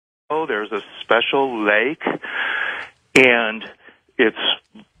there's a special lake, and it's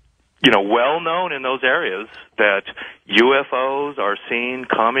well known in those areas that UFOs are seen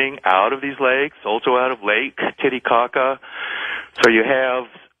coming out of these lakes, also out of Lake Titicaca. So you have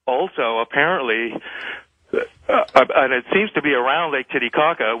also apparently, and it seems to be around Lake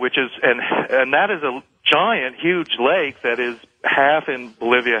Titicaca, which is, and that is a giant, huge lake that is half in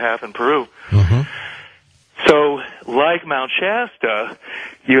Bolivia, half in Peru. Mm-hmm. So, like Mount Shasta,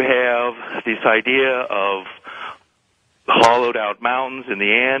 you have this idea of hollowed out mountains in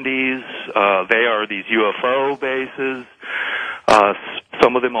the Andes. They are these UFO bases.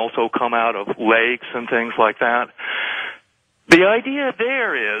 Some of them also come out of lakes and things like that. The idea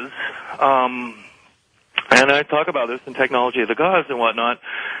there is, and I talk about this in Technology of the Gods and whatnot,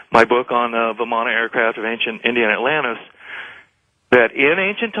 my book on Vimana aircraft of ancient Indian Atlantis, that in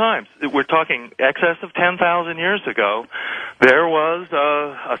ancient times, we're talking excess of 10,000 years ago, there was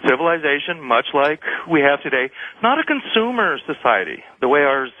a civilization much like we have today, not a consumer society, the way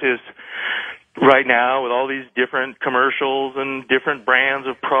ours is right now with all these different commercials and different brands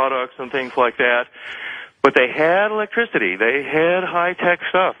of products and things like that. But they had electricity. They had high-tech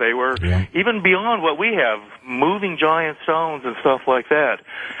stuff. They were even beyond what we have, moving giant stones and stuff like that.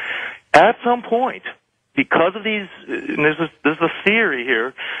 At some point, because of these, and this is the theory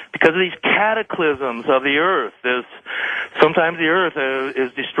here, because of these cataclysms of the earth, sometimes the earth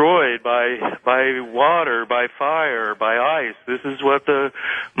is destroyed by water, by fire, by ice. This is what the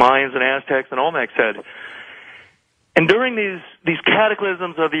Mayans and Aztecs and Olmecs said. And during these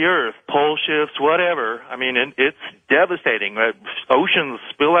cataclysms of the earth, pole shifts, whatever, I mean, it's devastating. Oceans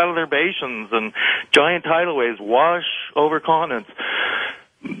spill out of their basins and giant tidal waves wash over continents.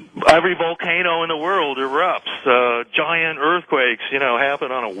 Every volcano in the world erupts. Giant earthquakes,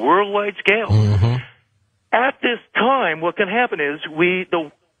 happen on a worldwide scale. Mm-hmm. At this time, what can happen is the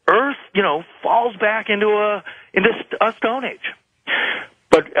earth, falls back into a Stone Age.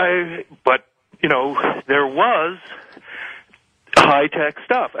 But there was high-tech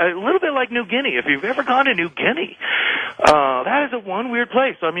stuff. A little bit like New Guinea. If you've ever gone to New Guinea, that is one weird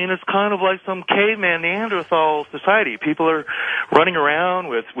place. I mean, it's kind of like some caveman Neanderthal society. People are running around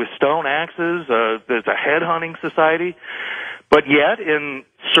with stone axes. There's a head-hunting society. But yet, in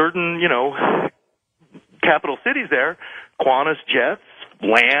certain, capital cities there, Qantas jets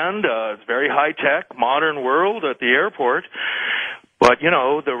land. It's very high-tech, modern world at the airport. But,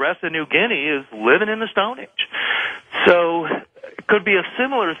 the rest of New Guinea is living in the Stone Age. So it could be a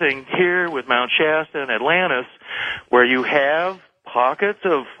similar thing here with Mount Shasta and Atlantis, where you have pockets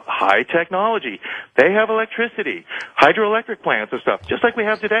of high technology. They have electricity, hydroelectric plants and stuff, just like we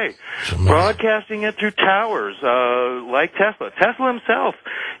have today. Broadcasting it through towers, like Tesla. Tesla himself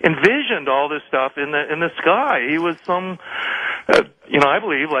envisioned all this stuff in the sky. He was some, I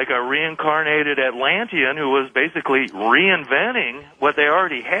believe, like a reincarnated Atlantean who was basically reinventing what they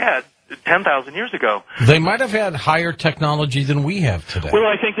already had 10,000 years ago. They might have had higher technology than we have today. Well,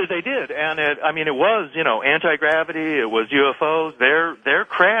 I think that they did, and it was, anti-gravity, it was UFOs, their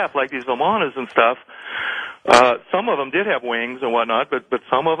craft, like these Vimanas and stuff. Some of them did have wings and whatnot, but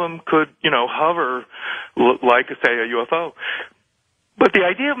some of them could, hover like, say, a UFO. But the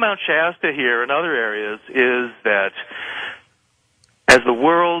idea of Mount Shasta here and other areas is that as the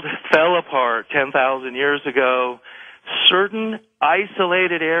world fell apart 10,000 years ago, certain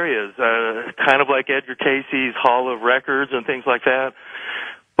isolated areas, kind of like Edgar Casey's Hall of Records and things like that,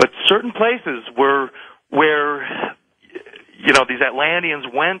 but certain places where these Atlanteans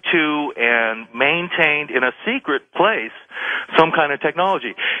went to and maintained in a secret place some kind of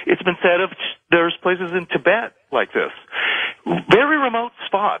technology. It's been said there's places in Tibet like this. Very remote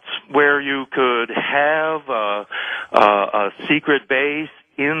spots where you could have a secret base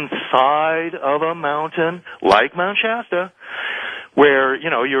inside of a mountain, like Mount Shasta, where, you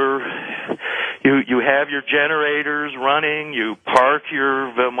have your generators running, you park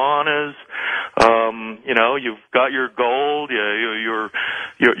your Vimanas, you've got your gold,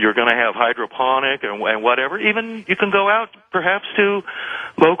 you're going to have hydroponic and whatever. Even you can go out perhaps to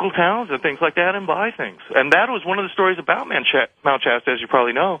local towns and things like that and buy things. And that was one of the stories about Mount Shasta, as you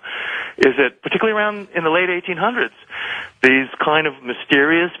probably know, is that particularly around in the late 1800s, these kind of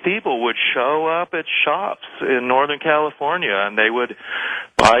mysterious people would show up at shops in Northern California, and they would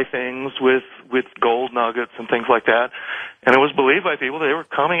buy things with gold nuggets and things like that. And it was believed by people they were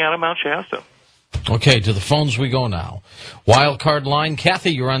coming out of Mount Shasta. Okay, to the phones we go now. Wild card line.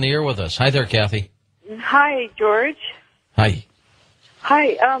 Kathy, you're on the air with us. Hi there, Kathy. Hi, George. Hi.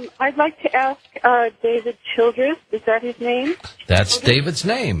 Hi, I'd like to ask David Childress, is that his name? That's David's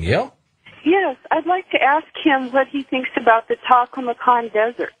name, yep. Yes, I'd like to ask him what he thinks about the Taklamakan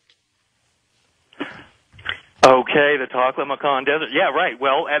Desert. Okay, the Taklamakan Desert. Yeah, right.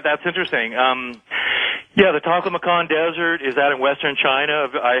 Well, that's interesting. Yeah, the Taklamakan Desert is out in western China.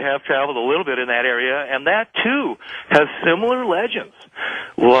 I have traveled a little bit in that area, and that too has similar legends,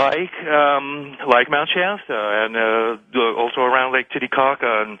 like Mount Shasta, and also around Lake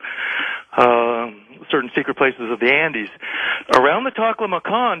Titicaca and certain secret places of the Andes. Around the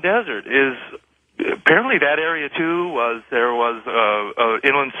Taklamakan Desert is apparently that area too there was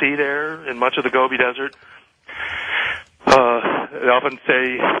inland sea there in much of the Gobi Desert. They often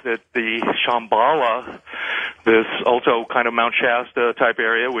say that the Shambhala, this also kind of Mount Shasta type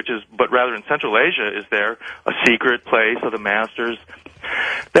area, but rather in Central Asia, is there, a secret place of the masters.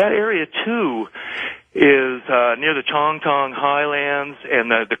 That area too is near the Chongtong Highlands and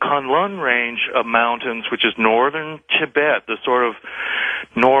the Kunlun range of mountains, which is northern Tibet, the sort of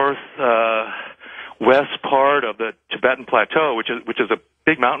west part of the Tibetan Plateau, which is a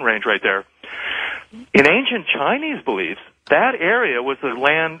big mountain range right there. In ancient Chinese beliefs, that area was the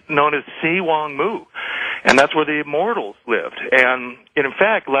land known as Si Wang Mu, and that's where the immortals lived. And in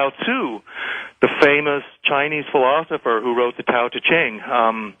fact, Lao Tzu, the famous Chinese philosopher who wrote the Tao Te Ching,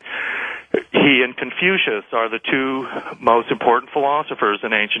 he and Confucius are the two most important philosophers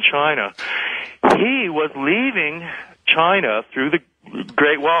in ancient China. He was leaving China through the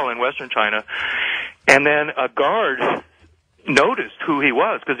Great Wall in western China, and then a guard noticed who he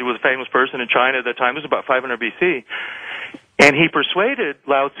was, because he was a famous person in China at that time. It was about 500 BC. And he persuaded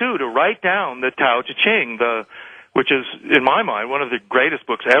Lao Tzu to write down the Tao Te Ching, which is, in my mind, one of the greatest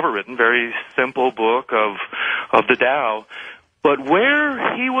books ever written, very simple book of the Tao. But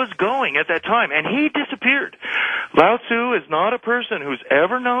where he was going at that time, and he disappeared. Lao Tzu is not a person who's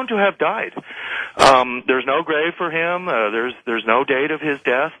ever known to have died. There's no grave for him. There's no date of his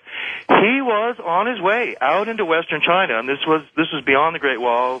death. He was on his way out into western China, and this was beyond the Great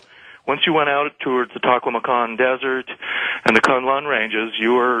Wall. Once you went out towards the Taklamakan Desert and the Kunlun ranges,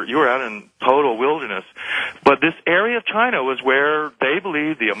 you were out in total wilderness. But this area of China was where they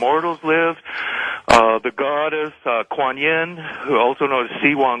believed the immortals lived. The goddess Kuan Yin, who also known as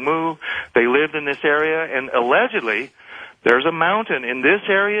Si Wang Mu, they lived in this area, and allegedly there's a mountain in this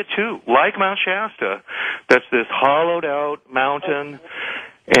area too, like Mount Shasta, that's this hollowed out mountain,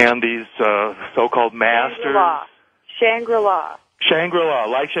 and these so-called masters. Shangri-La. Shangri-La,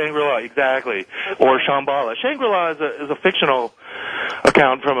 like Shangri-La, exactly. Or Shambhala. Shangri-La is a fictional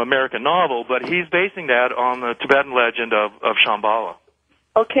account from an American novel, but he's basing that on the Tibetan legend of Shambhala.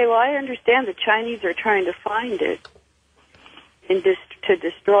 Okay, well, I understand the Chinese are trying to find it and to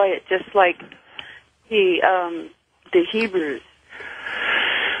destroy it, just like the Hebrews.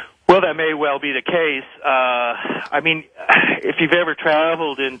 Well, that may well be the case. I mean, if you've ever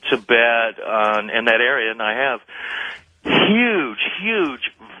traveled in Tibet in that area, and I have,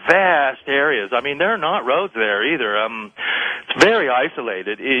 huge, vast areas. I mean, there are not roads there either. It's very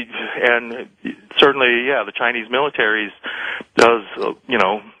isolated, and certainly, yeah, the Chinese military does,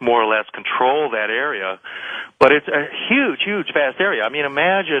 more or less control that area. But it's a huge, vast area. I mean,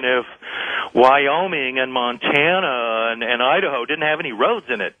 imagine if Wyoming and Montana and Idaho didn't have any roads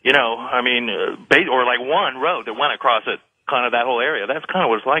in it, I mean, or like one road that went across it, kind of that whole area. That's kind of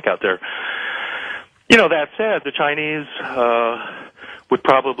what it's like out there. That said, the Chinese would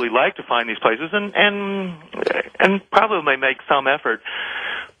probably like to find these places and probably make some effort.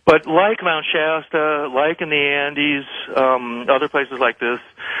 But like Mount Shasta, like in the Andes, other places like this,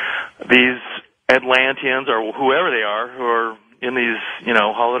 these Atlanteans or whoever they are who are in these,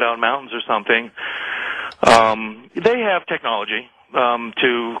 hollowed out mountains or something, they have technology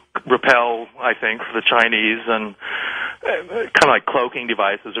to repel, I think, the Chinese, and kind of like cloaking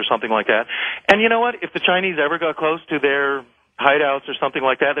devices or something like that. And you know what? If the Chinese ever got close to their hideouts or something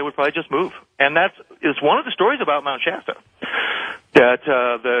like that, they would probably just move. And that is one of the stories about Mount Shasta, that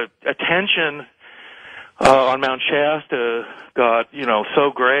the attention on Mount Shasta got, so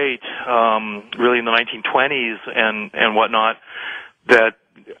great, really in the 1920s and whatnot, that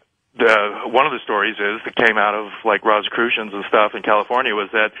one of the stories that came out of like Rosicrucians and stuff in California was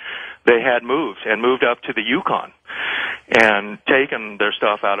that they had moved up to the Yukon and taken their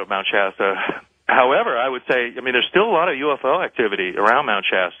stuff out of Mount Shasta. However, I would say, there's still a lot of UFO activity around Mount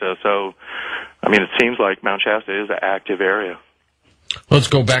Shasta, so, it seems like Mount Shasta is an active area. Let's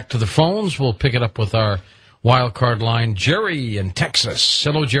go back to the phones. We'll pick it up with our wild card line. Jerry in Texas.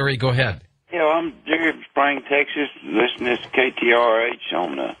 Hello, Jerry. Go ahead. Yeah, I'm Jerry from Spring, Texas, listening to KTRH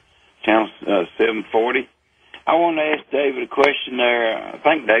on channel 740. I want to ask David a question there. I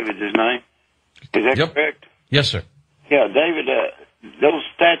think David's his name. Is that correct? Yes, sir. Yeah, David, those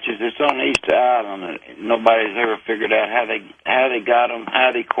statues that's on Easter Island, nobody's ever figured out how they got them,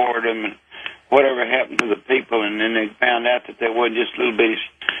 how they quartered them, and whatever happened to the people, and then they found out that there wasn't just little bitty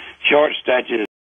short statues